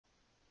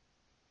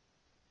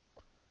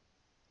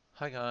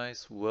Hi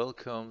guys,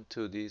 welcome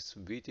to this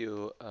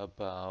video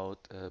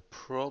about a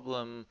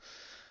problem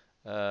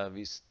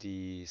with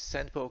the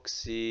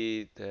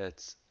Sandboxie.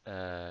 That's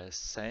a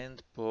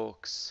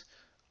sandbox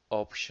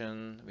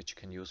option which you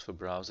can use for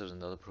browsers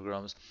and other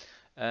programs.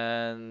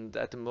 And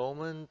at the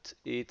moment,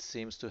 it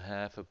seems to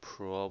have a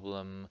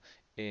problem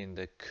in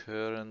the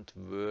current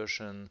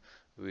version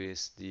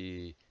with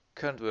the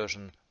current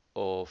version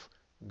of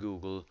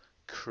Google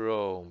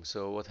Chrome.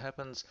 So what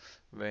happens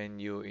when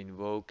you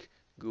invoke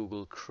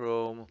Google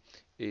Chrome?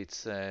 It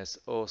says,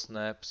 "Oh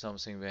snap,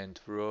 something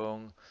went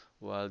wrong,"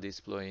 while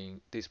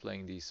displaying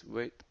this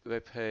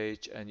web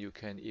page, and you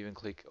can even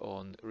click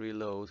on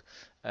reload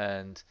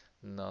and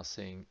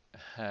nothing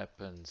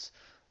happens.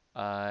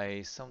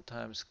 I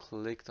sometimes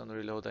clicked on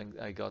reload and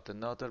I got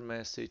another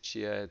message.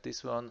 Yeah,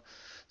 this one.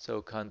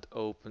 So can't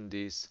open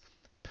this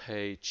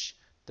page.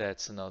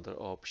 That's another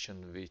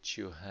option which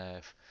you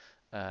have.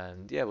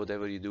 And yeah,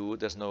 whatever you do,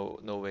 there's no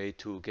way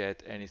to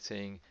get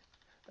anything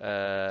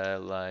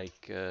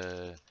like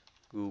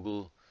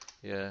Google.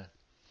 Yeah.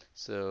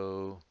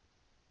 So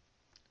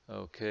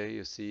okay,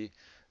 you see,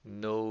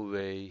 no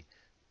way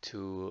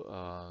to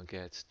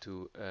get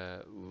to a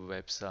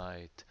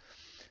website.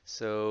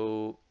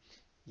 So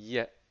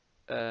yeah,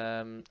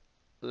 um,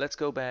 let's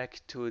go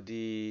back to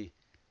the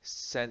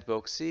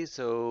Sandboxie.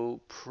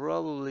 So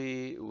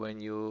probably when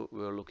you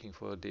were looking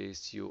for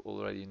this, you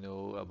already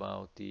know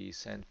about the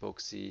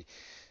Sandboxie,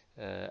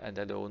 and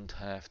I don't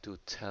have to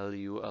tell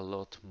you a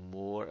lot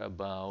more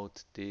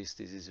about this.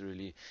 This is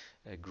really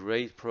a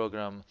great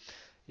program.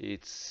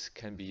 It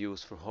can be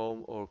used for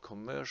home or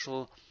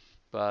commercial,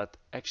 but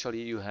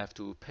actually you have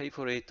to pay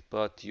for it,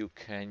 but you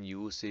can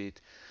use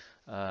it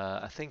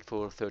I think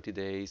for 30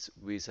 days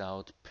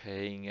without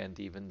paying, and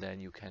even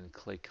then you can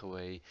click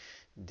away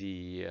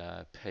the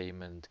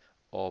payment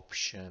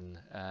option.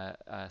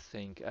 I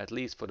think at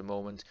least for the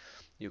moment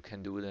you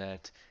can do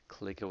that,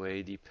 click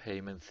away the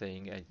payment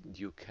thing, and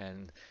you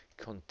can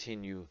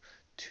continue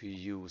to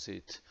use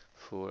it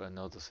for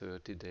another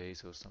 30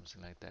 days or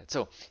something like that.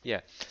 So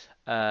yeah,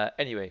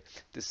 anyway,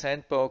 the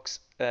sandbox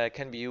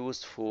can be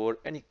used for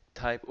any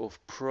type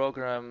of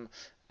program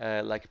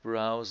like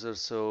browser.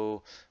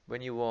 So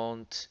when you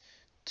want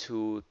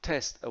to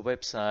test a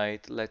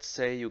website, let's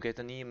say you get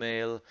an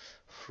email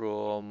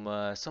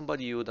from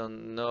somebody you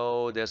don't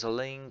know, there's a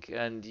link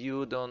and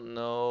you don't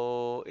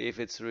know if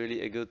it's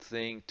really a good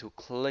thing to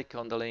click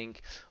on the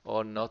link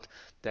or not,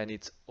 then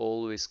it's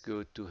always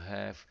good to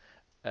have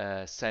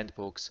a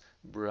sandbox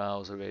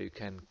browser where you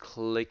can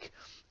click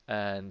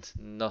and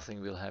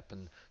nothing will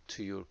happen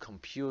to your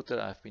computer.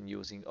 I've been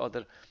using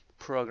other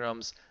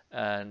programs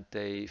and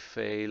they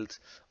failed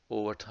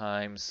over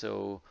time,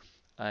 so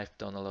I've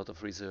done a lot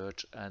of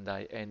research and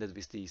I ended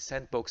with the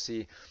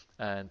Sandboxie,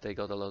 and they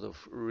got a lot of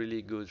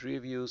really good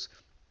reviews.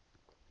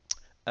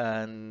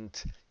 And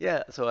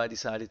yeah, so I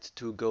decided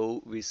to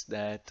go with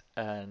that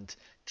and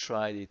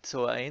tried it.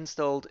 So I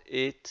installed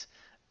it,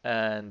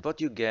 and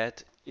what you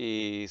get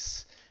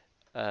is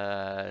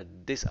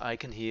this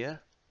icon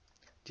here.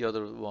 The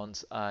other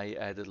ones I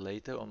added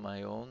later on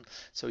my own.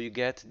 So you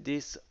get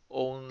this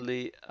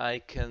only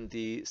icon,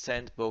 the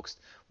sandboxed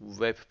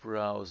web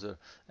browser,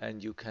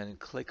 and you can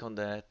click on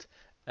that,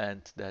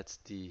 and that's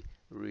the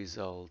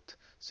result.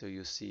 So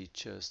you see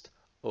just,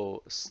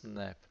 oh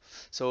snap.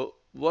 So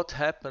what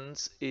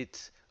happens?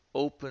 It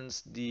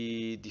opens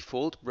the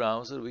default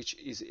browser, which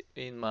is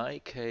in my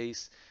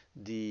case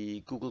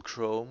the Google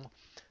Chrome,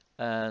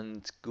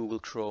 and Google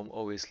Chrome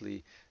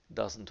obviously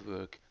doesn't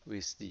work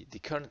with the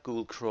current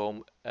Google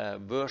Chrome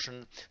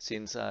version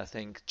since I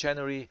think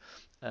January.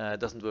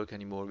 Doesn't work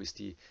anymore with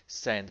the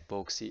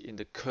Sandboxie in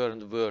the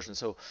current version.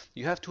 So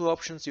you have two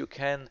options. You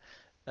can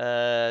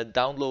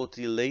download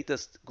the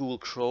latest Google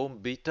Chrome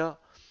beta,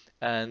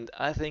 and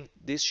I think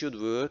this should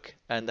work.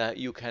 And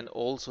you can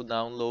also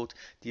download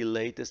the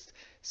latest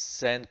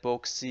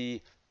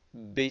Sandboxie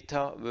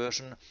beta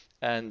version,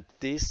 and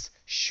this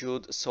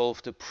should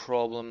solve the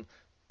problem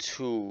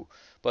too.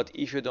 But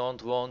if you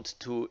don't want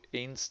to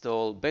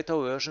install beta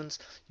versions,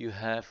 you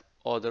have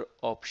other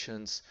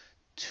options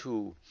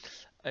too.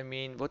 I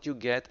mean, what you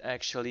get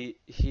actually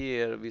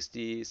here with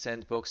the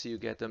Sandbox, you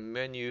get a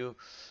menu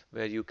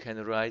where you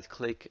can right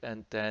click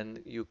and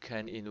then you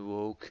can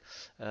invoke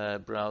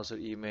browser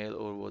email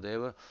or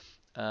whatever.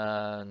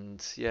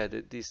 And yeah,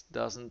 this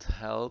doesn't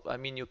help. I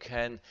mean, you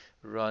can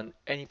run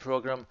any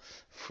program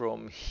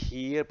from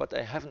here, but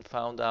I haven't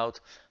found out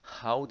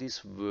how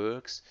this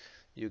works.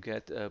 You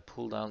get a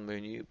pull down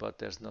menu, but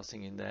there's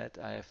nothing in that.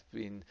 I have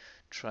been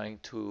trying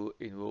to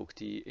invoke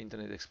the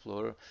Internet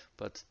Explorer,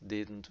 but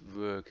didn't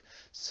work.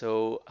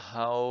 So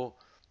how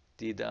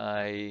did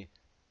I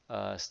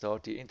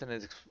start the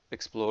Internet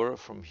Explorer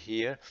from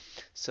here?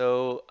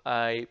 So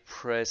I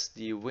pressed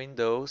the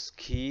Windows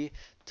key,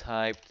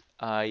 typed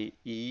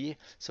IE.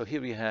 So here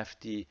we have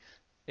the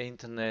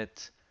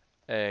Internet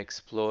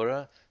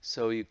Explorer.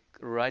 So you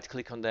right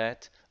click on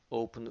that,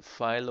 open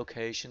file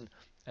location,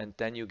 and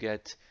then you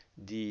get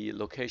the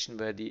location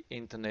where the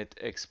Internet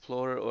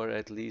Explorer, or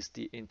at least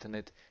the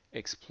Internet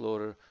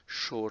Explorer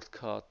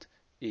shortcut,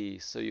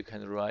 is. So you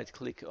can right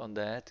click on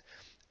that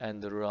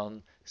and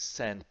run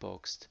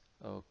Sandboxed.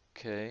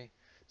 Okay,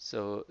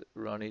 so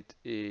run it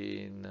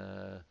in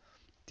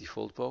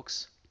default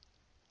box.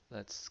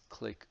 Let's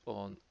click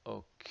on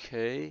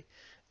OK,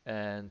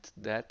 and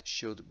that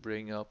should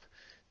bring up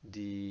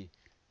the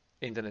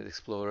Internet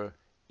Explorer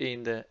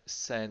in the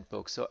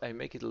sandbox. So I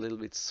make it a little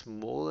bit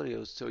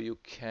smaller so you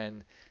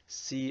can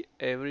see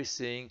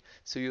everything.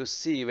 So you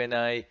see when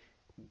I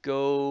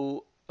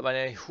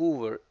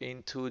hover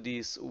into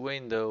this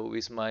window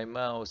with my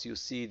mouse, you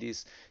see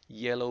this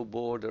yellow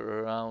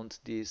border around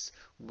this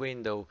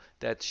window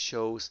that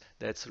shows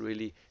that's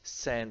really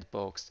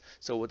sandboxed.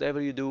 So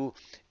whatever you do,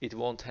 it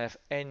won't have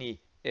any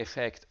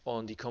effect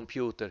on the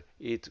computer.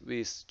 It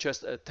is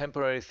just a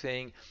temporary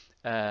thing,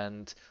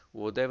 and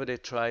whatever they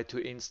try to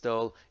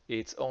install,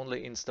 it's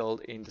only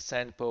installed in the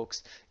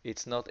sandbox.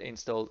 It's not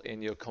installed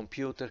in your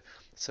computer,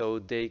 so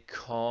they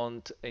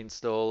can't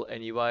install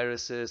any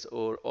viruses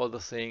or other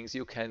things.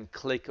 You can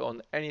click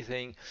on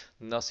anything,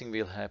 nothing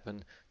will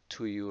happen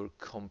to your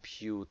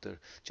computer.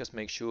 Just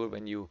make sure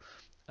when you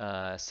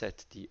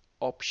set the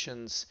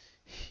options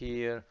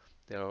here,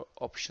 there are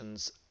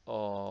options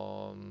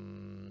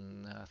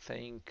on, I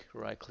think,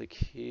 right click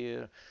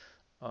here.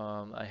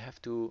 I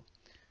have to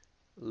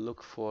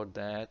look for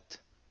that.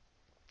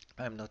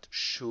 I'm not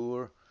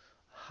sure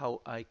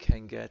how I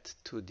can get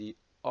to the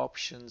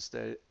options.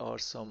 There are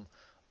some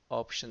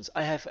options.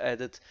 I have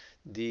added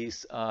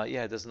these,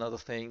 yeah, there's another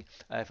thing.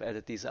 I've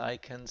added these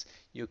icons.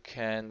 You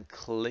can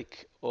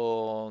click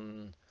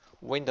on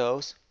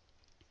Windows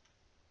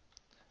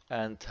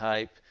and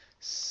type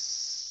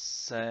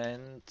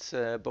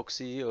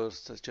Sandboxie or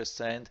just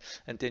Sand,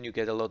 and then you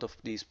get a lot of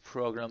these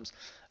programs.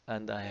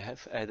 And I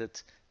have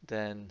added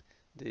then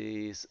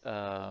these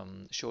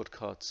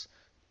shortcuts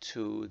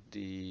to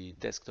the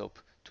desktop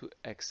to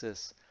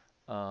access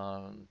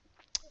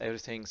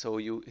everything. So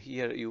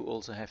you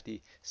also have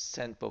the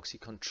Sandboxie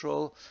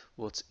control.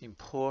 What's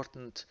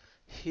important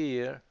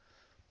here,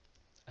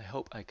 I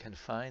hope I can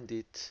find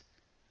it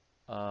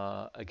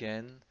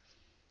again.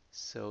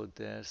 So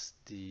there's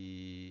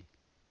the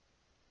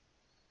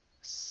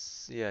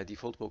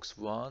default box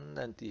 1,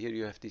 and here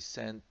you have the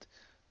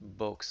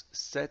sandbox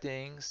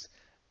settings,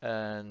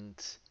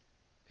 and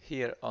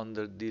here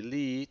under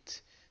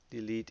delete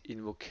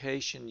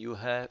invocation, you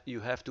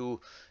have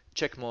to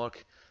check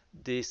mark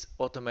this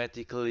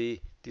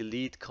automatically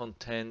delete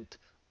content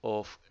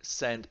of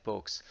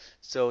sandbox.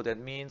 So that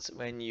means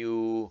when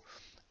you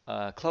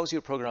close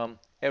your program,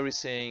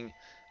 everything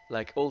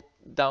like all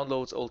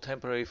downloads, all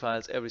temporary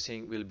files,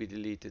 everything will be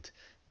deleted.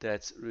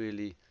 That's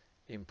really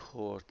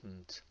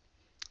important.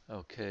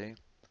 Okay,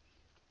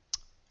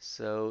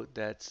 so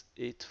that's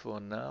it for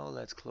now.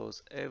 Let's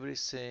close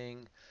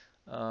everything.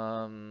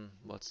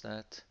 What's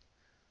that?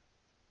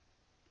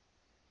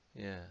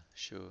 Yeah,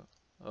 sure.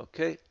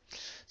 Okay,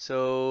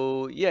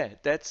 so yeah,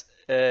 that's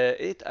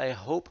it. I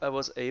hope I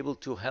was able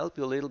to help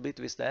you a little bit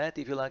with that.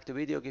 If you liked the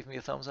video, give me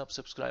a thumbs up,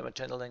 subscribe my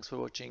channel. Thanks for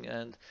watching,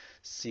 and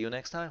see you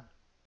next time.